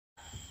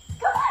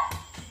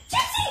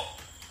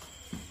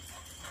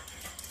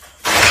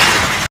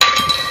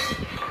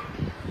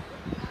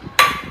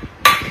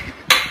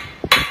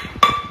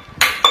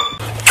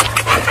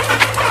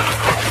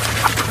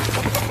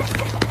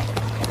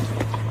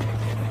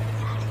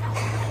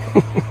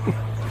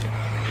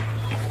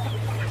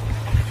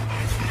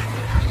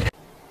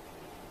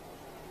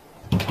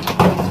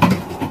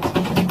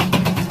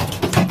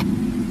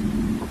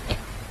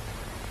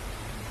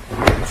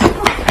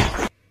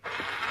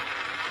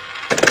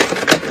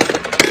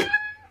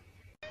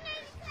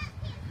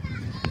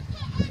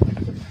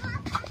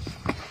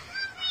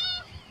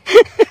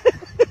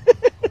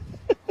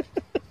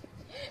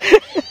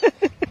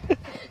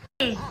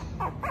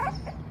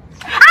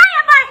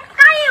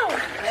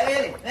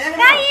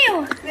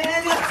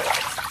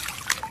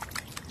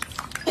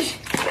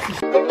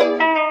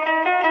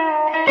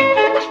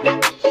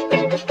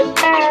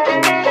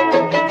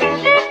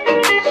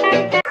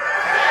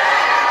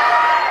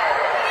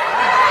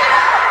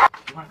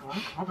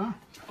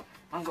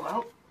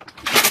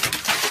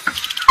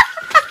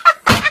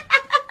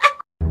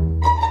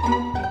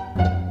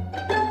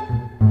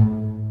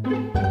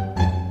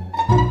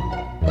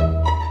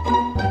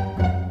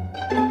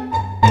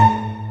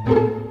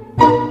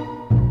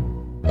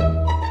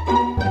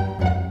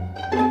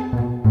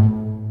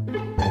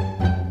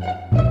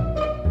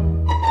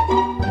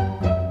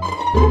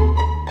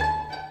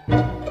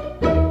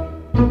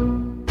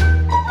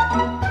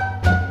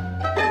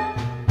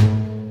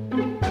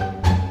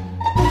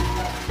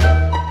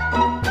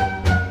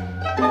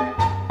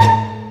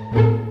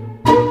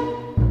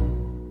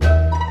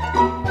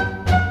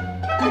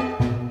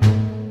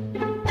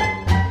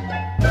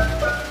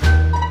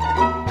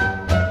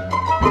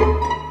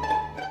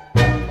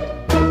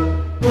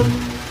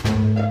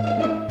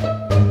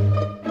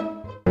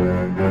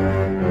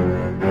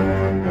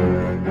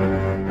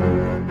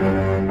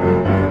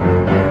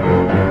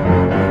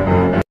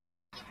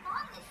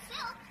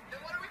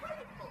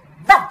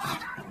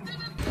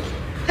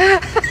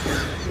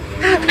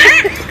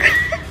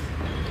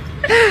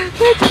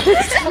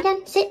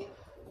Again, sit.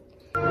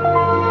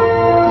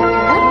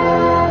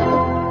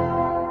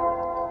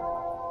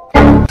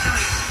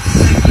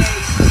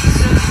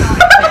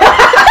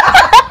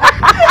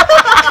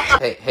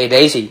 Hey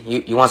Daisy,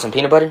 you want some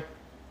peanut butter?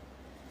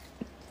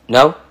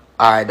 No?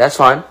 Alright, that's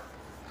fine.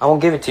 I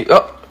won't give it to you.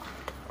 Oh.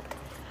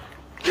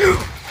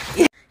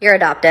 You're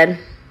adopted.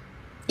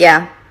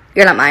 Yeah,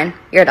 you're not mine.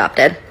 You're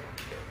adopted.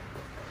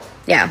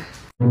 Yeah.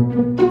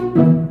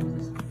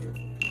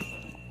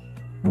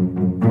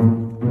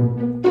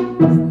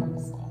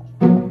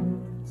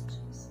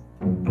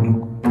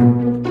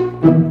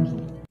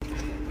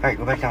 Alright,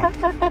 go back down.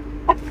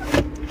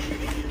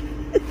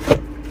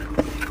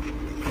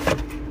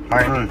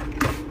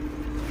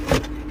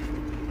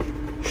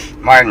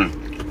 Martin.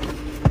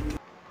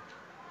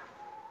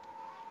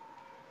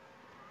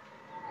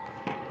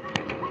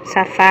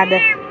 Safada.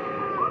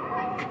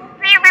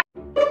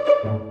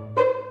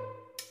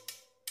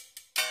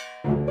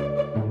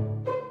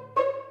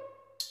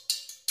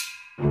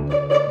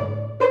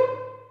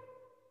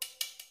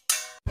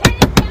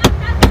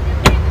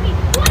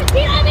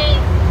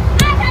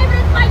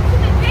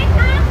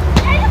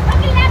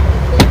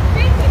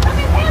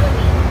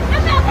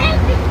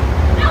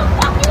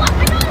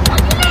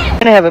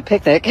 Gonna have a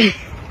picnic.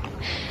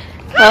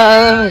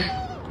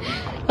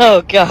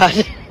 Oh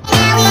God.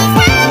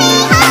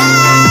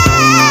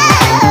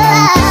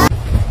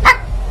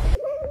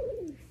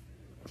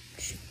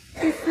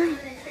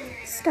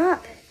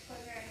 Stop.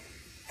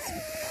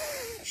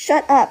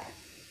 Shut up.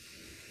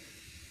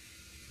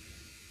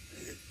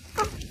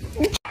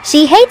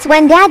 She hates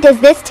when Dad does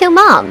this to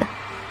Mom.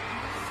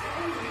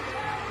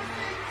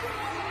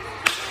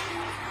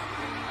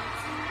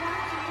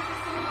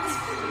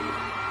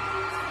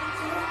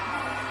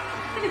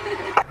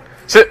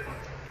 Sit.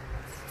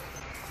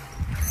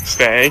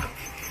 Stay.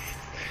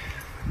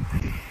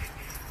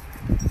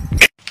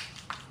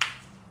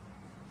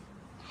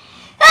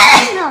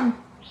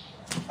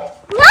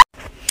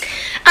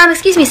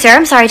 Excuse me, sir.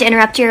 I'm sorry to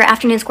interrupt your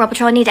afternoon squirrel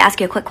patrol. I need to ask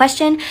you a quick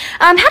question.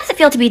 How does it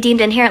feel to be deemed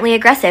inherently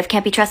aggressive?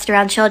 Can't be trusted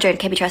around children,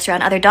 can't be trusted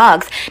around other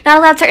dogs, not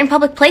allowed certain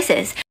public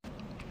places.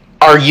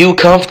 Are you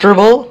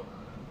comfortable?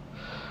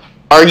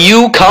 Are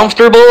you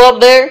comfortable up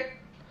there?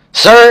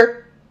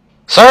 Sir?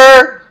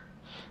 Sir?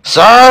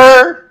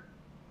 Sir?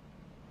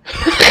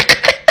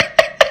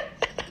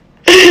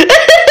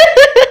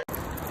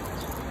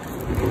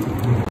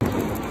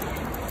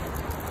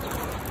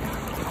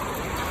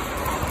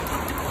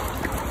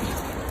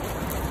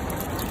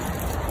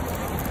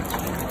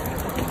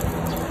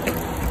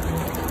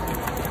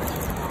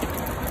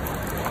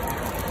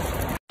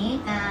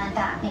 And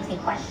that makes me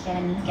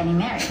question getting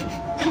married.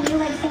 Can you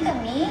like think of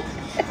me?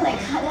 Like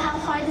how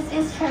hard this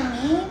is for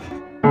me?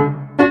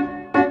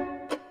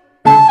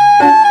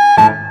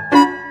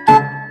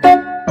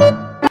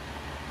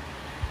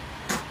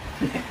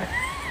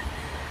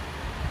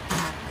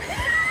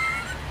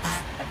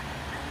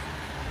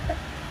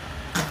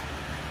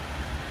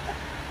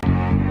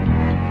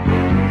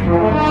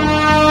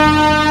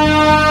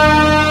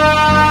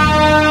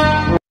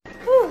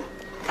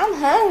 I'm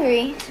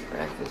hungry.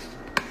 Breakfast.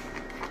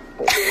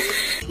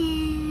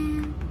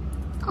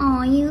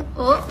 Oh, you.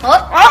 Oh.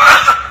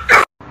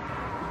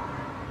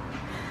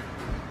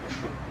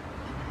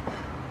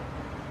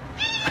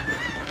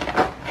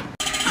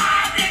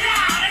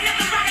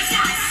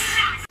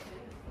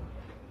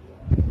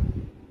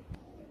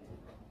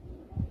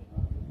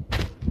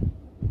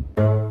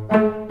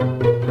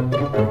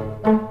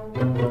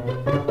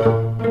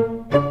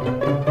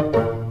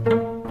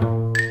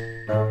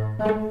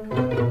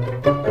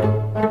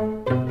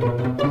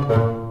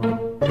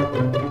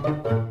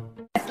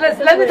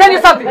 tell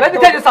you something. Let me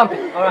tell you something.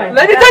 All right.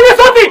 Let me tell you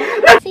something.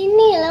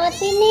 Sini, lewat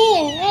sini.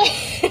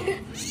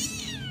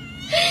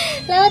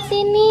 Lewat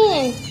sini.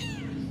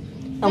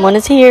 Someone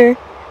is here.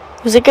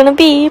 Who's it gonna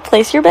be?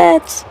 Place your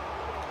bets.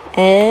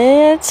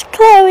 It's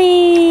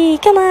Chloe.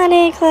 Come on,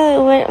 hey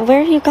Chloe.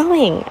 Where are you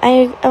going?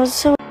 I was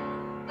so.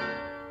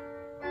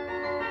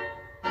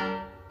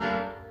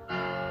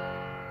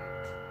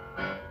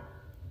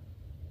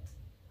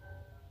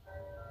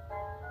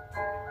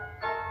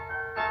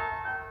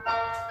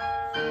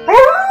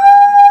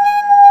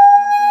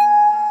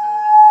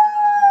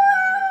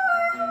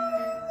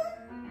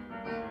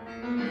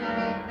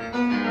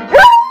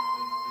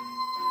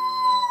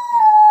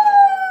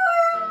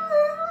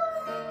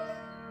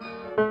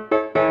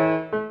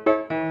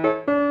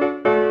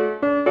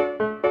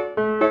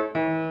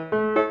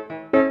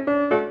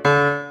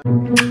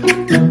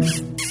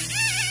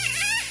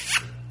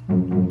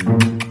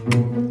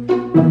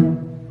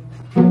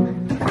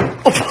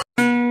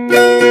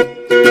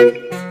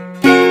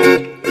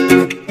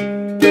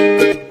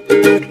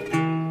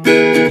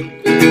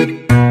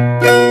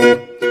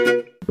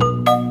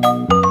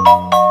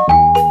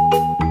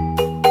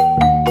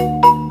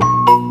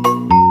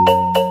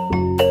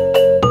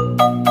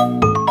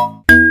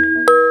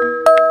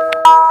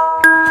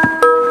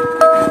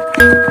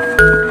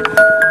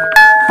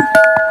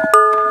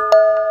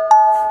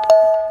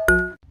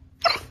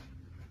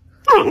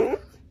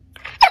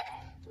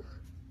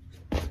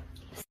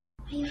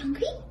 Are you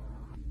hungry?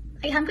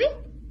 Are you hungry?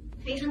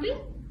 Are you hungry?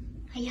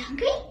 Are you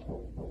hungry?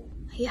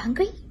 Are you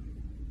hungry?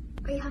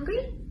 Are you hungry?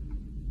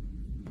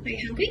 Are you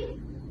hungry?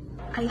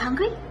 Are you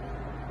hungry?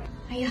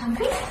 Are you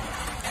hungry?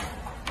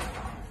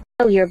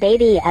 Show your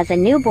baby as a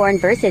newborn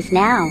versus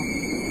now.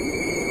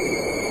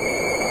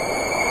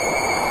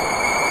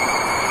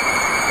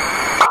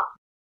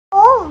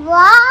 Oh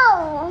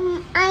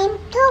wow, I'm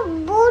so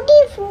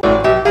beautiful.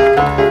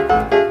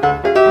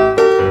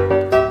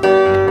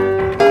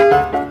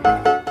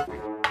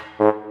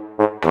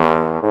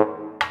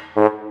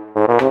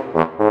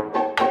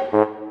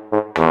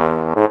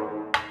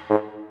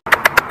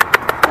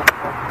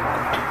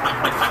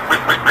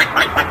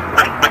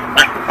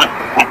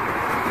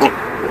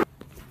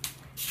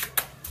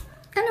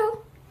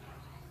 Hello.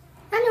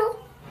 Hello.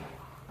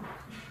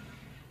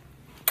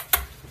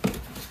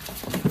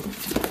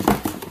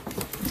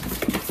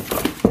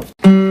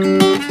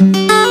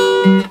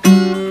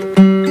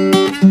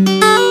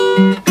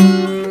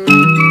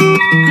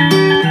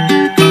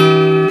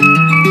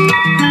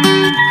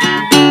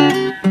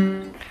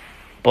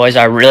 Boys,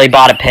 I really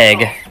bought a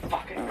pig.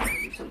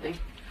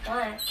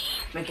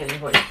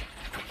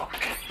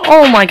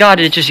 Oh my god,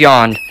 it just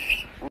yawned.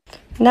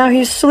 Now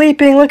he's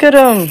sleeping, look at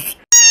him.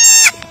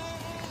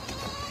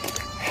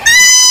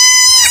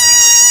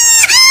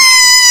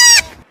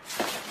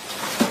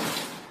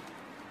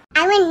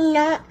 I will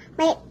not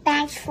make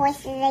bad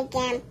choices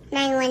again.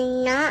 I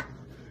will not.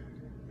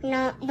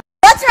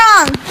 What's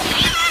wrong?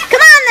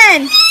 Come on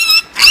then.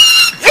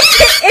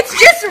 It's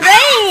just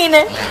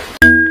rain.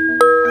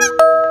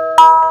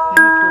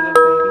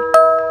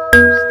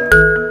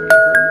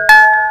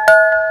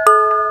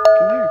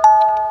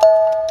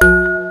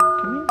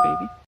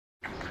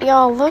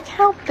 Y'all, look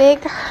how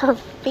big her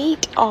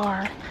feet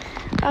are.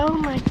 Oh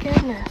my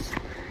goodness.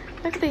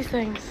 Look at these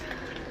things.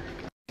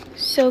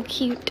 So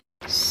cute.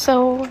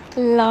 So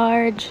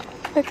large.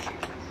 Look.